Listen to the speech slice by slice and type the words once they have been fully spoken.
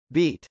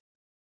Beat.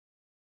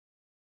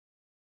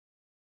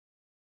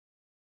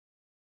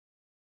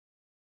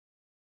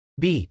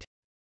 Beat.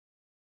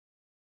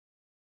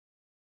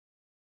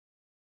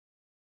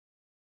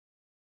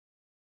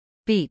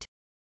 Beat.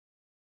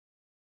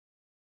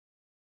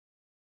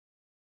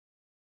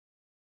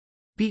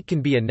 Beat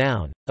can be a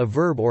noun, a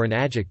verb or an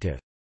adjective.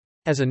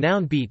 As a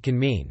noun, beat can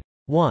mean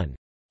 1.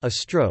 A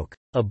stroke,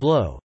 a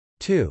blow.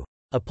 2.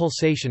 A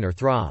pulsation or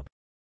throb.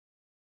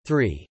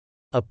 3.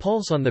 A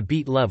pulse on the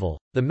beat level,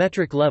 the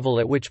metric level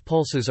at which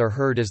pulses are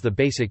heard as the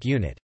basic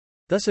unit.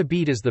 Thus a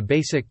beat is the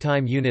basic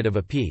time unit of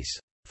a piece.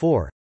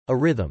 4. A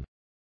rhythm.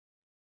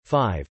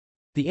 5.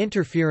 The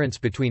interference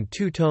between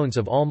two tones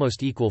of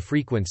almost equal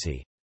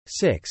frequency.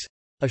 6.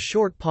 A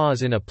short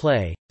pause in a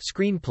play,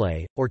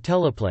 screenplay, or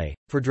teleplay,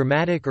 for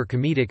dramatic or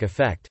comedic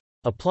effect,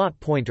 a plot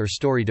point or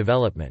story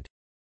development.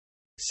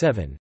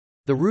 7.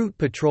 The route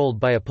patrolled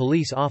by a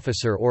police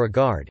officer or a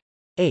guard.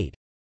 8.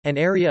 An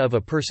area of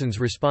a person's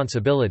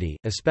responsibility,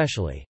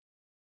 especially.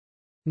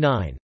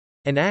 9.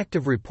 An act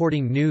of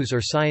reporting news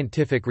or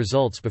scientific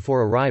results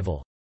before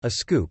arrival, a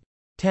scoop.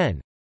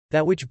 10.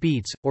 That which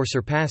beats, or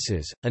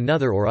surpasses,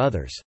 another or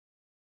others.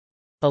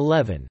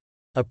 11.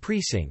 A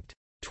precinct.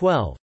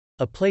 12.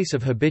 A place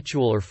of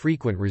habitual or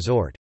frequent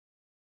resort.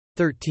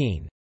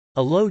 13.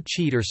 A low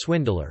cheat or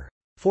swindler.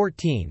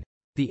 14.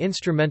 The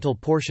instrumental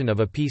portion of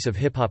a piece of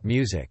hip-hop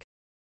music.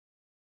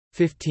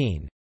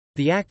 15.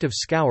 The act of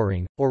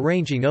scouring, or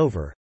ranging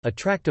over, a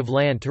tract of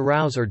land to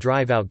rouse or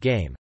drive out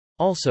game.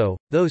 Also,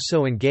 those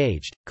so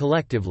engaged,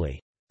 collectively.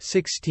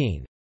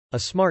 16. A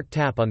smart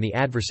tap on the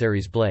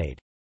adversary's blade.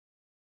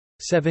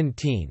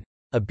 17.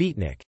 A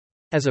beatnik.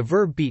 As a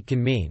verb, beat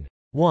can mean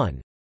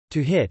 1.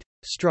 To hit,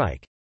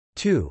 strike.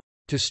 2.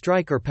 To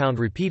strike or pound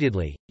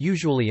repeatedly,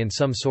 usually in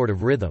some sort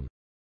of rhythm.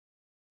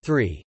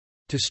 3.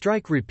 To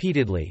strike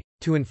repeatedly,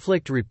 to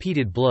inflict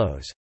repeated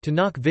blows, to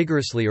knock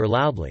vigorously or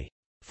loudly.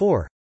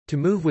 4. To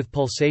move with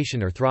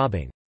pulsation or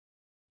throbbing.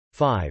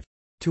 5.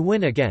 To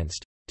win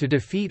against, to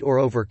defeat or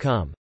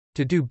overcome,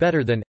 to do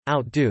better than,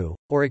 outdo,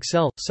 or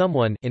excel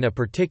someone in a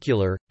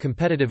particular,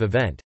 competitive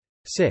event.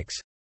 6.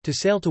 To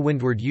sail to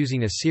windward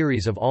using a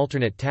series of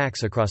alternate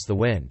tacks across the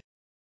wind.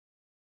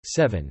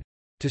 7.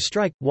 To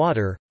strike,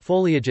 water,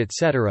 foliage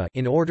etc.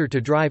 in order to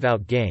drive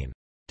out game.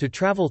 To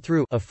travel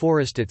through a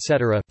forest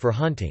etc. for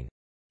hunting.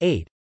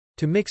 8.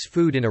 To mix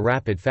food in a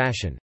rapid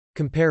fashion.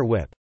 Compare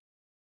whip.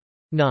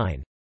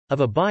 9. Of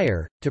a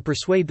buyer, to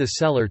persuade the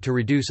seller to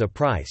reduce a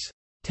price.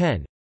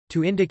 10.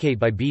 To indicate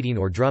by beating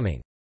or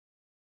drumming.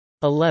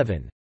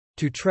 11.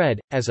 To tread,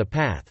 as a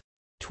path.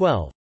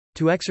 12.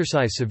 To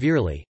exercise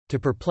severely, to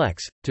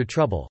perplex, to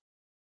trouble.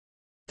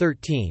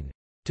 13.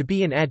 To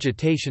be in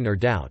agitation or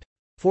doubt.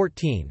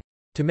 14.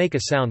 To make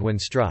a sound when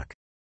struck.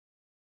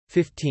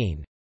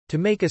 15. To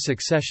make a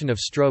succession of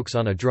strokes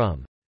on a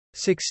drum.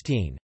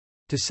 16.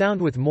 To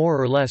sound with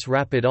more or less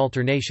rapid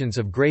alternations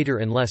of greater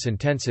and less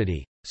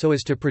intensity, so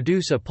as to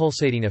produce a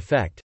pulsating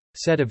effect,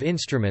 set of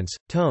instruments,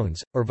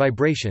 tones, or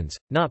vibrations,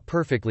 not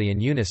perfectly in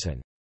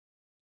unison.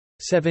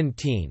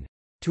 17.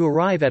 To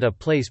arrive at a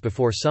place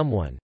before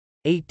someone.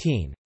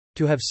 18.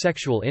 To have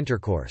sexual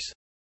intercourse.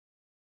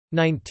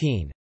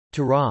 19.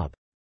 To rob.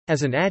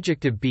 As an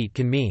adjective, beat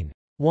can mean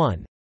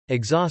 1.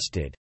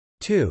 Exhausted.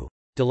 2.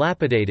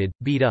 Dilapidated,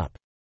 beat up.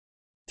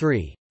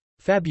 3.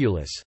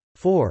 Fabulous.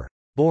 4.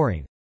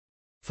 Boring.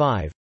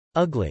 5.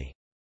 Ugly.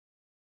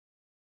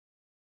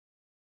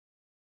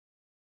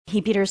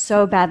 He beat her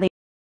so badly.